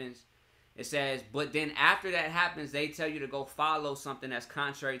happens, it says, but then after that happens, they tell you to go follow something that's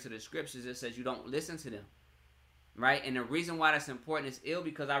contrary to the scriptures. It says you don't listen to them, right? And the reason why that's important is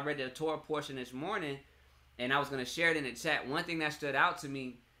because I read the Torah portion this morning, and I was going to share it in the chat. One thing that stood out to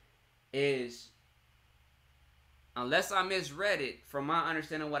me is, unless I misread it, from my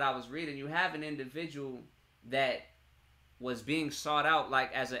understanding what I was reading, you have an individual that was being sought out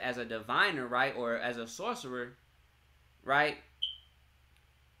like as a diviner, right, or as a sorcerer, right?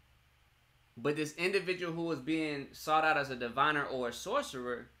 But this individual who was being sought out as a diviner or a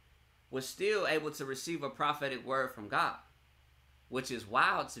sorcerer was still able to receive a prophetic word from God, which is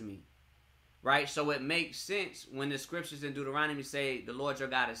wild to me, right? So it makes sense when the scriptures in Deuteronomy say the Lord your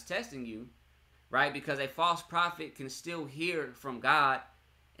God is testing you, right? Because a false prophet can still hear from God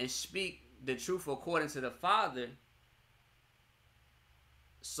and speak the truth according to the Father.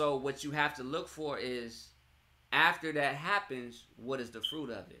 So what you have to look for is, after that happens, what is the fruit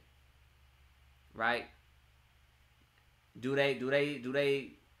of it, right? Do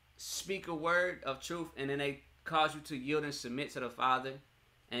they speak a word of truth and then they cause you to yield and submit to the Father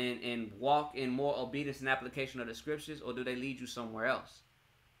and walk in more obedience and application of the scriptures, or do they lead you somewhere else,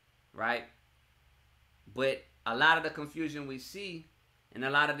 right? But a lot of the confusion we see and a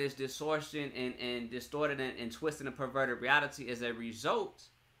lot of this distortion and distorted and twisted and perverted reality is a result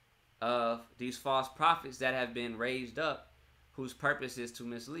of these false prophets that have been raised up, whose purpose is to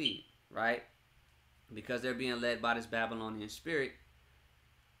mislead, right? Because they're being led by this Babylonian spirit,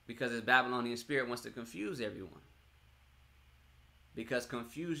 because this Babylonian spirit wants to confuse everyone. because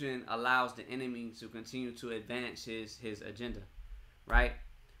confusion allows the enemy to continue to advance his agenda, right?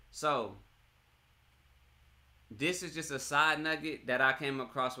 So this is just a side nugget that I came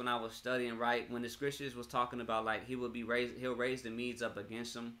across when I was studying, right? When the scriptures was talking about like he'll raise the Medes up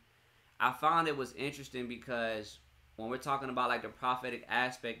against him. I found it was interesting because when we're talking about like the prophetic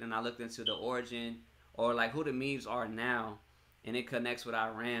aspect, and I looked into the origin or like who the Medes are now, and it connects with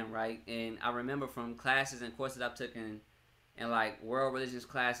Iran, right? And I remember from classes and courses I've taken in like world religions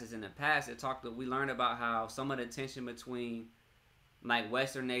classes in the past, we learned about how some of the tension between like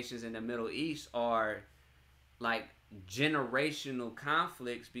Western nations in the Middle East are like generational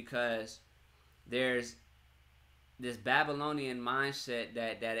conflicts because there's this Babylonian mindset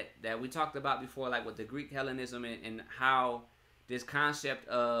that we talked about before, like with the Greek Hellenism and how this concept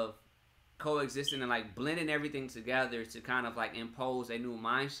of coexisting and like blending everything together to kind of like impose a new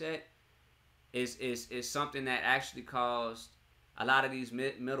mindset is something that actually caused a lot of these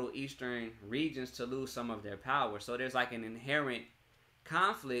Middle Eastern regions to lose some of their power. So there's like an inherent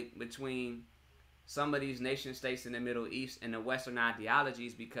conflict between some of these nation states in the Middle East and the Western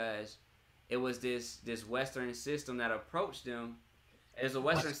ideologies because it was this Western system that approached them. There's a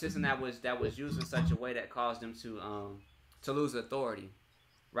Western system that was used in such a way that caused them to lose authority,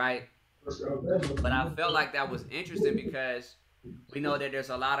 right? But I felt like that was interesting because we know that there's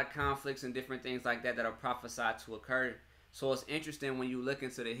a lot of conflicts and different things like that are prophesied to occur. So it's interesting when you look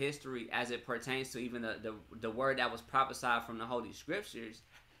into the history as it pertains to even the word that was prophesied from the Holy Scriptures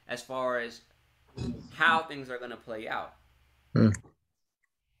as far as how things are going to play out. Mm.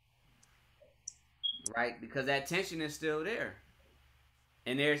 Right? Because that tension is still there.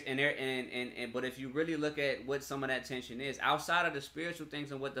 But if you really look at what some of that tension is, outside of the spiritual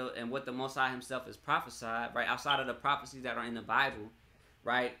things and what the Most High Himself has prophesied, right? Outside of the prophecies that are in the Bible,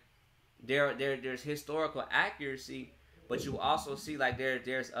 right? There's historical accuracy, but you also see like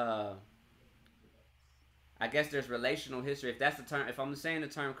there's I guess there's relational history, if that's the term, if I'm saying the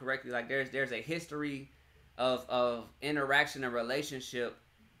term correctly, like there's a history of interaction and relationship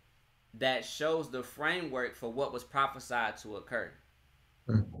that shows the framework for what was prophesied to occur.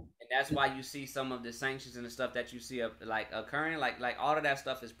 And that's why you see some of the sanctions and the stuff that you see like occurring, like all of that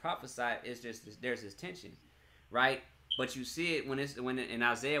stuff is prophesied. It's just there's this tension, right? But you see it when in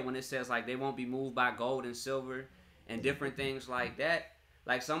Isaiah when it says like they won't be moved by gold and silver and different things like that.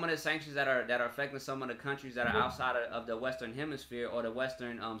 Like some of the sanctions that are affecting some of the countries that are outside of the Western Hemisphere or the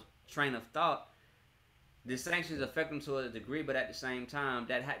Western train of thought, the sanctions affect them to a degree, but at the same time,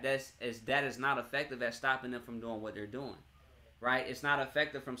 that is not effective at stopping them from doing what they're doing. Right? It's not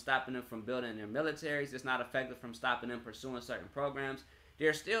effective from stopping them from building their militaries. It's not effective from stopping them pursuing certain programs.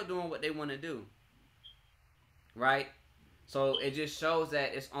 They're still doing what they want to do. Right? So it just shows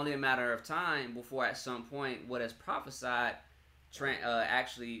that it's only a matter of time before at some point what is prophesied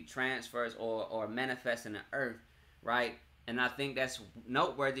actually transfers or manifests in the earth. Right? And I think that's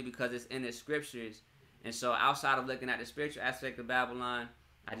noteworthy because it's in the scriptures. And so outside of looking at the spiritual aspect of Babylon,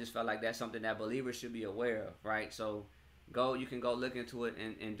 I just felt like that's something that believers should be aware of. Right? So you can go look into it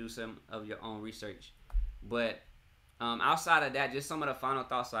and do some of your own research. But outside of that, just some of the final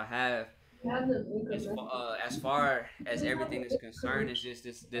thoughts I have as far as everything is concerned is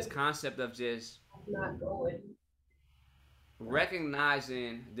just this concept of just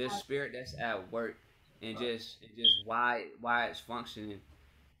recognizing this spirit that's at work and just why it's functioning.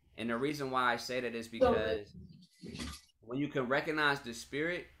 And the reason why I say that is because when you can recognize the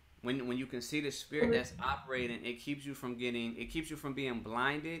spirit, when you can see the spirit that's operating, it keeps you from being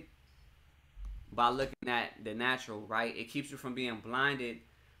blinded by looking at the natural, right? It keeps you from being blinded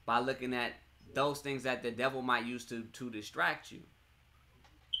by looking at those things that the devil might use to distract you,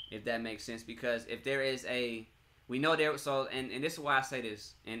 if that makes sense. Because if there is we know there, so and this is why I say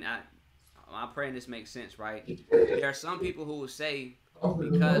this, and I'm praying this makes sense, right? There are some people who will say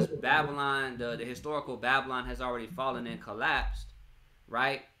because Babylon, the historical Babylon has already fallen and collapsed,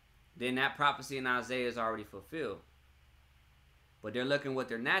 right? Then that prophecy in Isaiah is already fulfilled. But they're looking with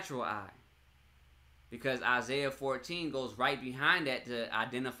their natural eye. Because Isaiah 14 goes right behind that to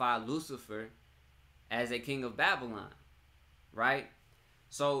identify Lucifer as a king of Babylon. Right?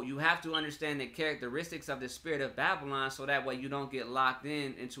 So you have to understand the characteristics of the spirit of Babylon so that way you don't get locked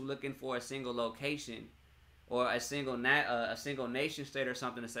into looking for a single location or a single nation state or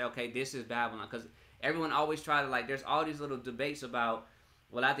something to say, okay, this is Babylon. Because everyone always try to, like, there's all these little debates about,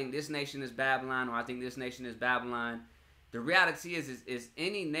 well, I think this nation is Babylon or I think this nation is Babylon. The reality is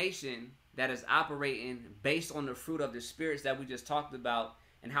any nation that is operating based on the fruit of the spirits that we just talked about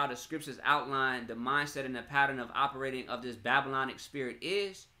and how the scriptures outline the mindset and the pattern of operating of this Babylonic spirit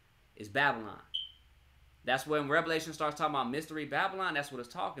is Babylon. That's when Revelation starts talking about mystery Babylon. That's what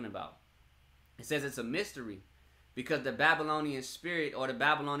it's talking about. It says it's a mystery because the Babylonian spirit or the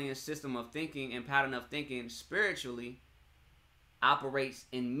Babylonian system of thinking and pattern of thinking spiritually operates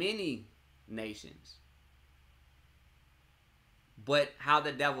in many nations. But how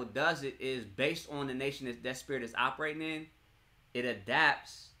the devil does it is based on the nation that spirit is operating in. It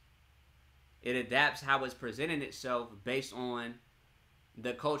adapts. It adapts how it's presenting itself based on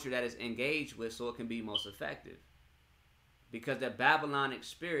the culture that is engaged with, so it can be most effective. Because the Babylonic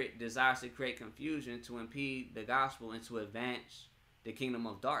spirit desires to create confusion to impede the gospel and to advance the kingdom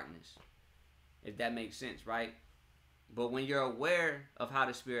of darkness. If that makes sense, right? But when you're aware of how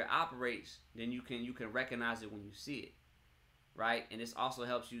the spirit operates, then you can recognize it when you see it, right? And this also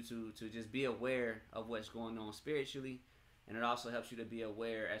helps you to just be aware of what's going on spiritually, and it also helps you to be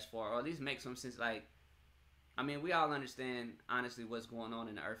aware as far, or at least make some sense. Like, I mean, we all understand honestly what's going on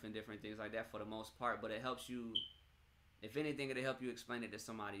in the earth and different things like that for the most part, but it helps you. If anything, it'll help you explain it to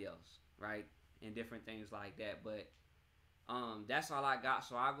somebody else, right? And different things like that. But that's all I got.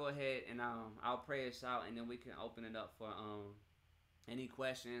 So I'll go ahead and I'll pray us out, and then we can open it up for any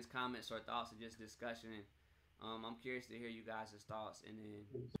questions, comments, or thoughts, or just discussion. I'm curious to hear you guys' thoughts, and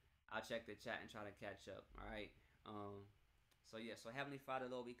then I'll check the chat and try to catch up. All right. So yeah. So Heavenly Father,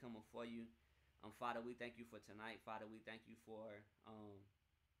 Lord, we come before you. Father, we thank you for tonight. Father, we thank you for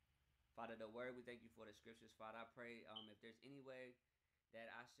Father, the word. We thank you for the scriptures. Father, I pray if there's any way that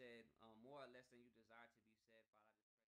I said more or less than you desire to be said, Father.